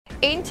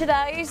In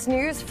today's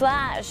news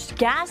flash,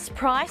 gas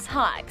price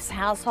hikes,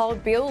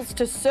 household bills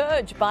to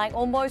surge by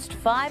almost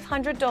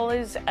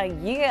 $500 a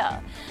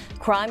year.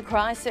 Crime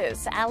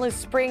crisis, Alice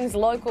Springs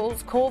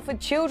locals call for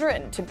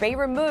children to be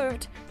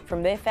removed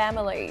from their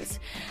families.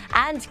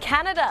 And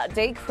Canada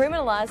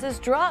decriminalises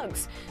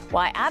drugs,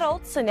 why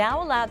adults are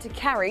now allowed to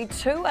carry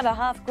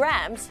 2.5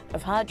 grams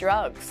of hard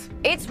drugs.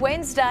 It's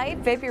Wednesday,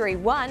 February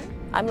 1.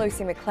 I'm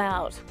Lucy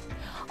McLeod.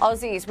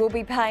 Aussies will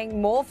be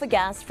paying more for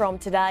gas from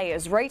today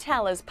as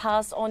retailers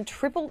pass on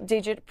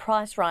triple-digit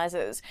price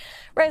rises.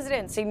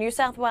 Residents in New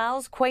South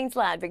Wales,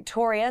 Queensland,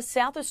 Victoria,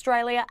 South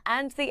Australia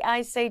and the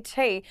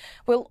ACT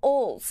will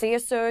all see a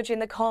surge in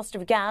the cost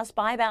of gas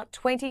by about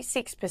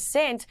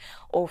 26%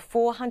 or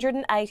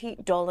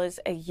 $480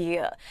 a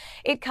year.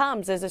 It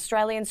comes as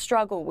Australians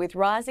struggle with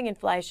rising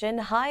inflation,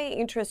 high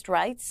interest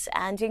rates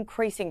and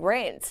increasing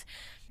rents.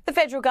 The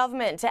federal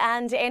government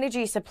and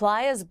energy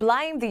suppliers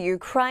blame the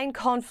Ukraine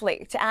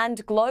conflict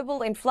and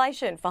global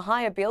inflation for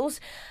higher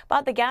bills,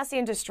 but the gas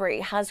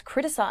industry has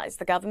criticised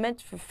the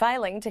government for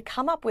failing to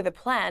come up with a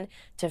plan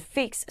to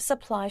fix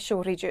supply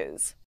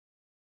shortages.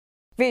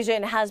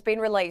 Vision has been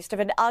released of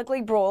an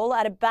ugly brawl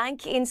at a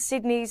bank in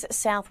Sydney's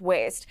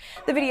southwest.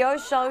 The video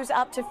shows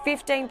up to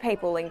 15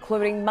 people,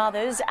 including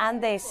mothers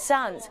and their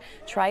sons,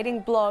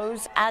 trading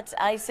blows at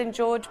a St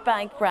George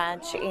Bank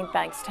branch in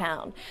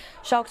Bankstown.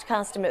 Shocked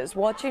customers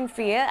watch in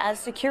fear as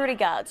security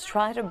guards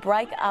try to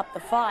break up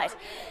the fight.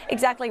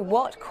 Exactly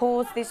what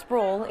caused this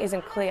brawl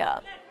isn't clear.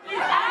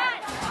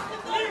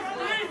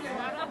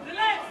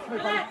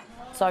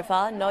 So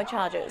far, no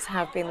charges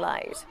have been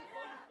laid.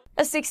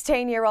 A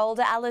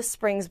 16-year-old Alice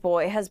Springs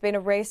boy has been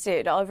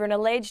arrested over an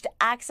alleged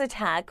axe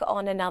attack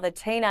on another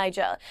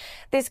teenager.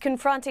 This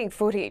confronting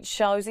footage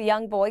shows a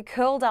young boy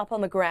curled up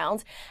on the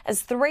ground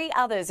as 3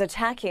 others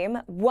attack him,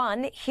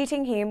 one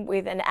hitting him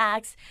with an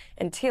axe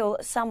until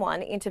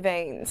someone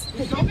intervenes.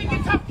 Don't make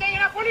it tough, gang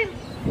up on him!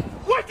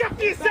 Watch out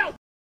for yourself!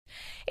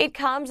 It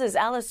comes as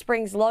Alice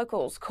Springs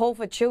locals call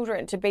for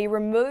children to be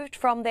removed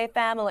from their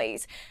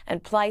families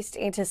and placed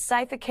into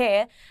safer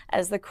care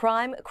as the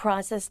crime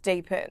crisis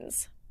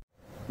deepens.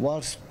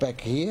 Whilst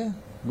back here,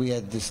 we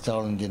had this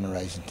stolen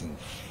generation thing,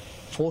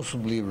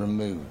 forcibly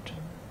removed,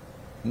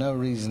 no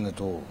reason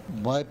at all,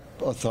 by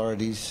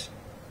authorities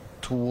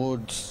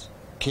towards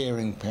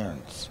caring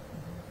parents.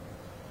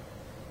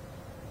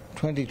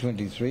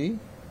 2023,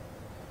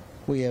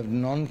 we have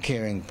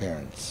non-caring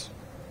parents,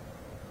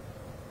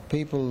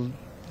 parents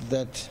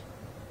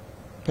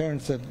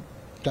that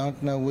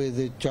don't know where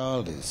their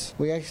child is.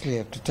 We actually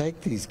have to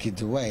take these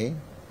kids away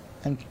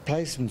and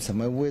place them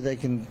somewhere where they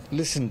can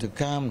listen to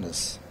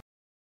calmness.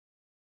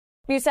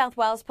 New South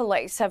Wales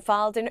Police have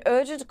filed an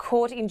urgent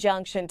court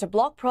injunction to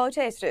block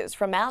protesters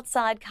from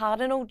outside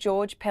Cardinal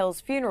George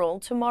Pell's funeral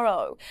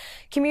tomorrow.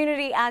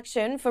 Community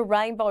Action for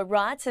Rainbow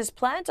Rights has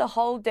planned to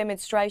hold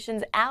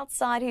demonstrations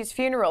outside his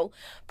funeral,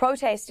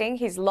 protesting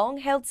his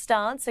long-held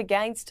stance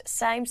against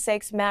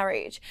same-sex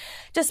marriage.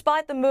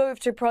 Despite the move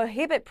to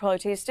prohibit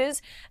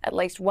protesters, at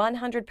least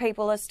 100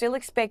 people are still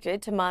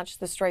expected to march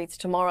the streets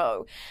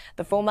tomorrow.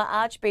 The former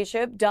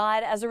Archbishop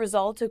died as a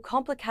result of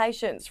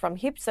complications from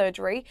hip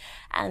surgery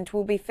and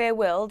will be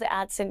farewelled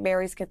at St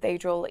Mary's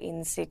Cathedral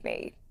in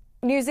Sydney.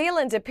 New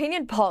Zealand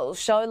opinion polls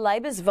show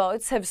Labor's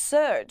votes have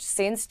surged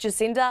since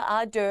Jacinda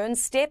Ardern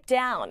stepped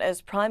down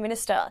as Prime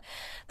Minister.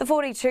 The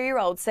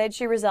 42-year-old said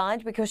she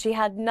resigned because she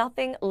had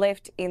nothing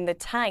left in the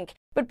tank.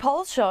 But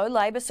polls show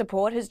Labor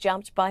support has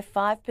jumped by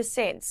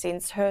 5%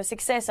 since her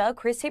successor,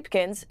 Chris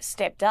Hipkins,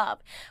 stepped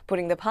up,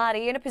 putting the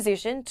party in a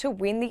position to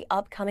win the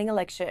upcoming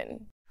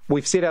election.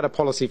 We've set out a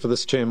policy for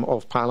this term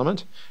of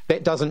Parliament.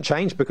 That doesn't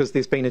change because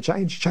there's been a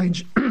change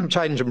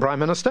in Prime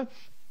Minister.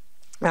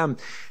 And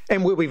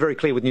we'll be very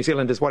clear with New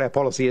Zealanders what our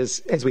policy is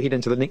as we head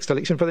into the next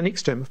election for the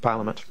next term of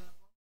Parliament.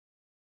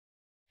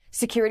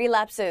 Security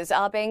lapses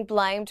are being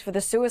blamed for the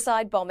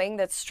suicide bombing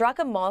that struck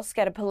a mosque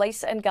at a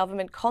police and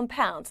government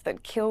compound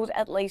that killed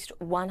at least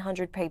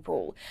 100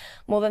 people.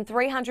 More than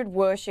 300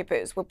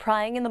 worshippers were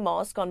praying in the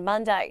mosque on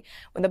Monday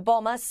when the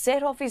bomber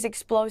set off his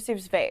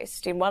explosives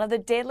vest in one of the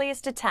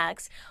deadliest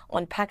attacks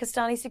on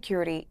Pakistani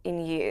security in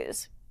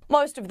years.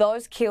 Most of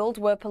those killed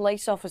were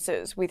police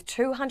officers, with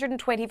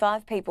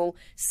 225 people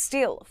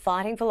still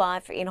fighting for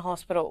life in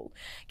hospital.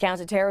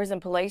 Counter-terrorism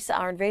police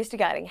are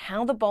investigating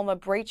how the bomber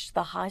breached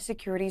the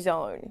high-security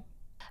zone.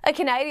 A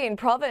Canadian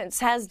province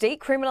has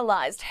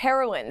decriminalised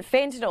heroin,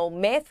 fentanyl,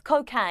 meth,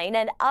 cocaine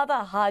and other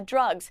hard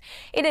drugs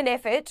in an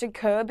effort to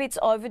curb its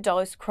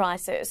overdose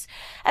crisis.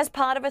 As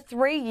part of a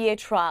 3-year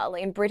trial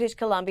in British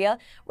Columbia,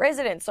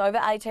 residents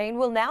over 18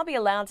 will now be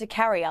allowed to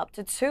carry up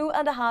to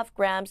 2.5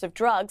 grams of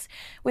drugs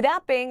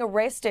without being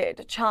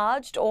arrested,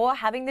 charged or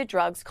having the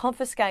drugs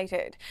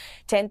confiscated.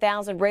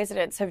 10,000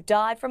 residents have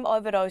died from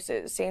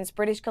overdoses since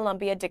British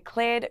Columbia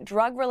declared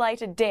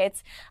drug-related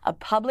deaths a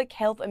public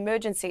health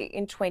emergency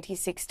in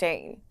 2016.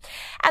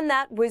 And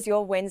that was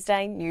your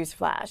Wednesday News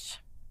Flash.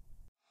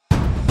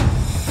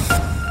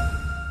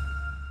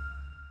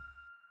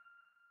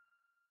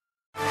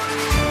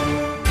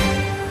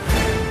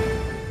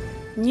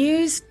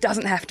 News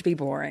doesn't have to be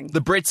boring. The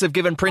Brits have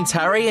given Prince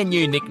Harry a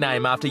new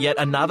nickname after yet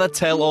another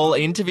tell-all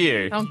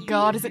interview. Oh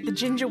God, is it the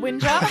Ginger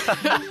Whinger?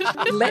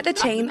 Let the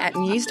team at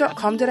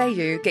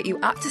news.com.au get you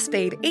up to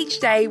speed each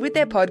day with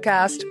their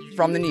podcast,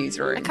 From the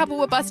Newsroom. A couple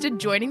were busted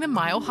joining the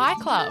Mile High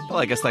Club. Well,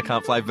 I guess they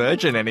can't play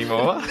Virgin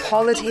anymore.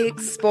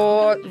 Politics,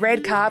 sport,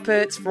 red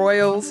carpets,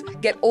 royals.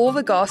 Get all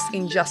the goss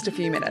in just a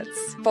few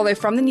minutes. Follow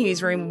From the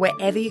Newsroom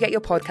wherever you get your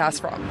podcasts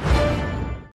from.